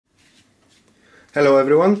Hello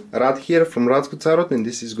everyone, Rad here from Radko Tarot, and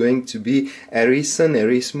this is going to be Aries Sun,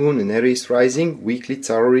 Aries Moon and Aries Rising weekly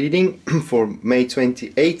tarot reading for May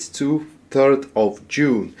 28th to 3rd of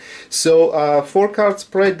June. So 4-card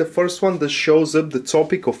spread. The first one that shows up the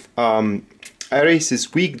topic of Aries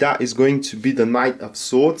this week, that is going to be the Knight of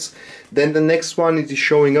Swords. Then the next one is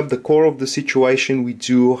showing up the core of the situation. We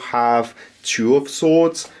do have Two of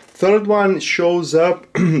Swords. Third one shows up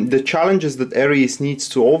the challenges that Aries needs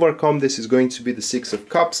to overcome. This is going to be the Six of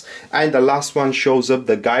Cups. And the last one shows up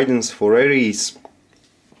the guidance for Aries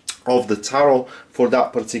of the tarot for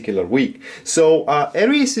that particular week. So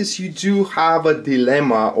Aries, is you do have a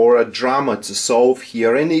dilemma or a drama to solve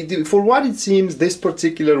here, and for what it seems, this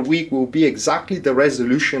particular week will be exactly the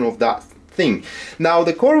resolution of that thing. Now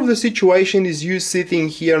the core of the situation is you sitting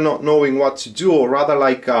here not knowing what to do, or rather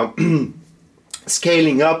like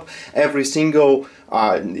scaling up every single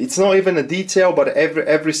it's not even a detail, but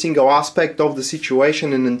every single aspect of the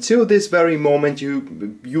situation, and until this very moment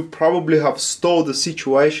you probably have stalled the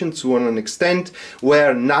situation to an extent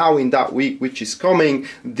where now in that week which is coming,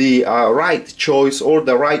 the right choice or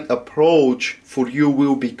the right approach for you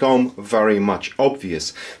will become very much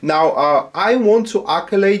obvious. Now I want to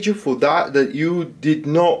accolade you for that you did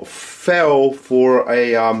not fail for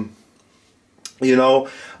a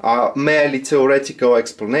merely theoretical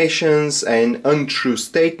explanations and untrue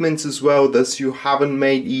statements as well. Thus you haven't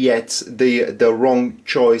made yet the wrong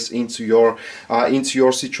choice into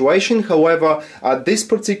your situation. However, this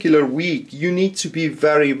particular week you need to be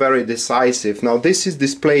very, very decisive. Now this is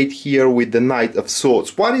displayed here with the Knight of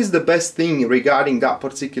Swords. What is the best thing regarding that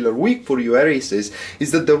particular week for you, Aries, is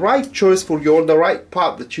that the right choice for you, or the right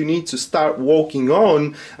path that you need to start walking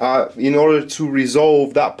on in order to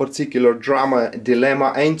resolve that particular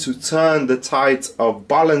dilemma and to turn the tides of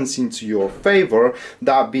balance into your favor.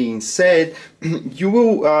 That being said, you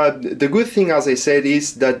will the good thing, as I said,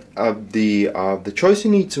 is that the choice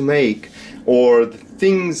you need to make, or the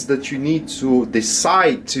things that you need to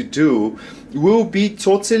decide to do, will be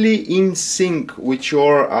totally in sync with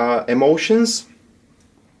your emotions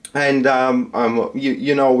and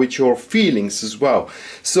with your feelings as well.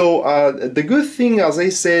 So the good thing, as I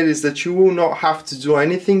said, is that you will not have to do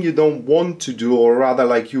anything you don't want to do, or rather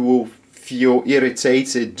like you will feel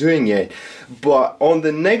irritated doing it. But on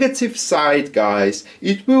the negative side, guys,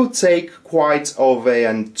 it will take quite of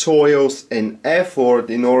a toils and effort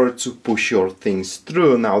in order to push your things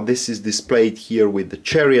through. Now this is displayed here with the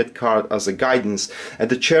Chariot card as a guidance, and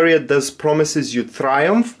the Chariot does promises you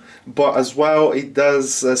triumph, but as well it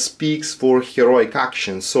does speaks for heroic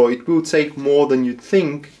action. So it will take more than you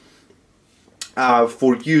think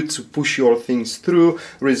for you to push your things through,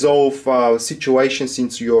 resolve situations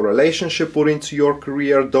into your relationship or into your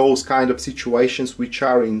career, those kind of situations which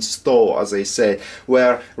are in stall, as I said,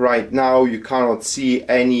 where right now you cannot see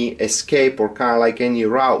any escape or kind of like any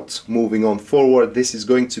route moving on forward. This is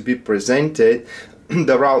going to be presented,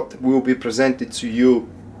 the route will be presented to you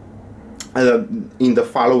in the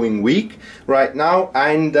following week right now,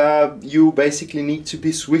 and you basically need to be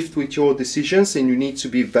swift with your decisions, and you need to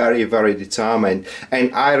be very, very determined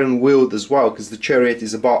and iron-willed as well, because the Chariot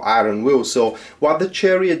is about iron will. So what the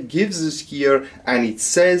Chariot gives us here, and it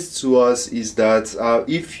says to us, is that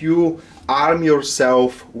if you arm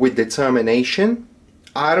yourself with determination,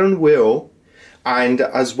 iron will, and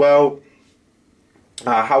as well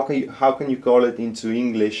how can you call it into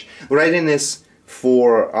English, readiness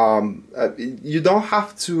for you don't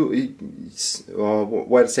have to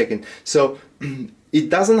wait a second. So it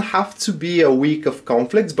doesn't have to be a week of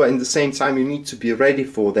conflicts, but in the same time you need to be ready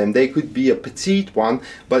for them. They could be a petite one,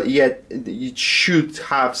 but yet it should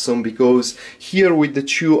have some, because here with the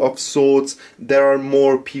Two of Swords there are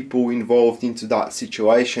more people involved into that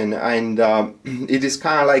situation, and it is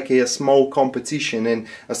kind of like a small competition, and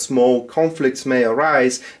a small conflicts may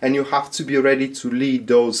arise, and you have to be ready to lead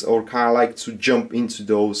those, or kind of like to jump into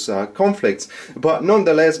those conflicts. But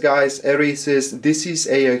nonetheless, guys, Aries, this is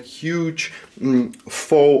a huge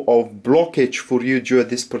fall of blockage for you during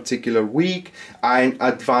this particular week, and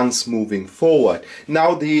advance moving forward.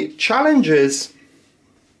 Now the challenges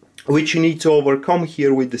which you need to overcome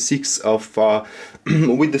here with the Six of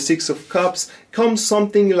with the Six of Cups comes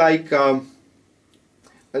something like it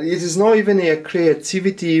is not even a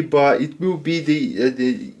creativity, but it will be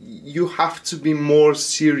you have to be more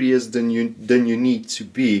serious than you need to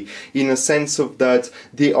be, in a sense of that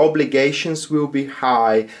the obligations will be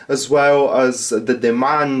high, as well as the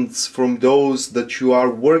demands from those that you are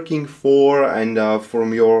working for, and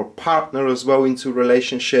from your partner as well into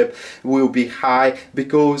relationship will be high,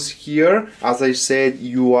 because here, as I said,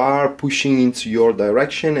 you are pushing into your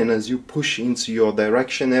direction, and as you push into your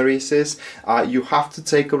direction, Aries, you have to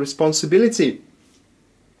take a responsibility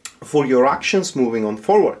for your actions moving on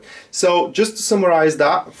forward. So just to summarize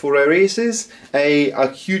that, for Aries,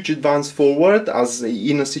 a huge advance forward, as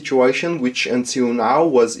in a situation which until now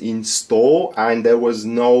was in stall and there was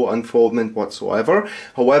no unfoldment whatsoever.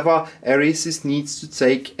 However, Aries needs to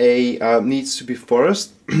take needs to be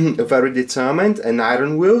first very determined and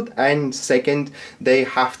iron-willed, and second, they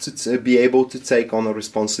have to be able to take on a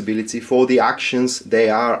responsibility for the actions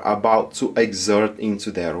they are about to exert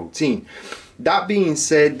into their routine. That being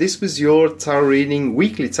said, this was your tarot reading,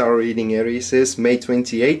 weekly tarot reading, Aries, May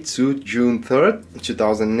 28th to June 3rd,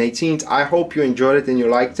 2018. I hope you enjoyed it and you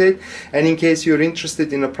liked it. And in case you're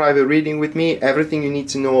interested in a private reading with me, everything you need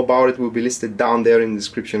to know about it will be listed down there in the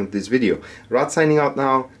description of this video. Rad signing out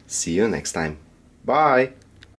now. See you next time. Bye.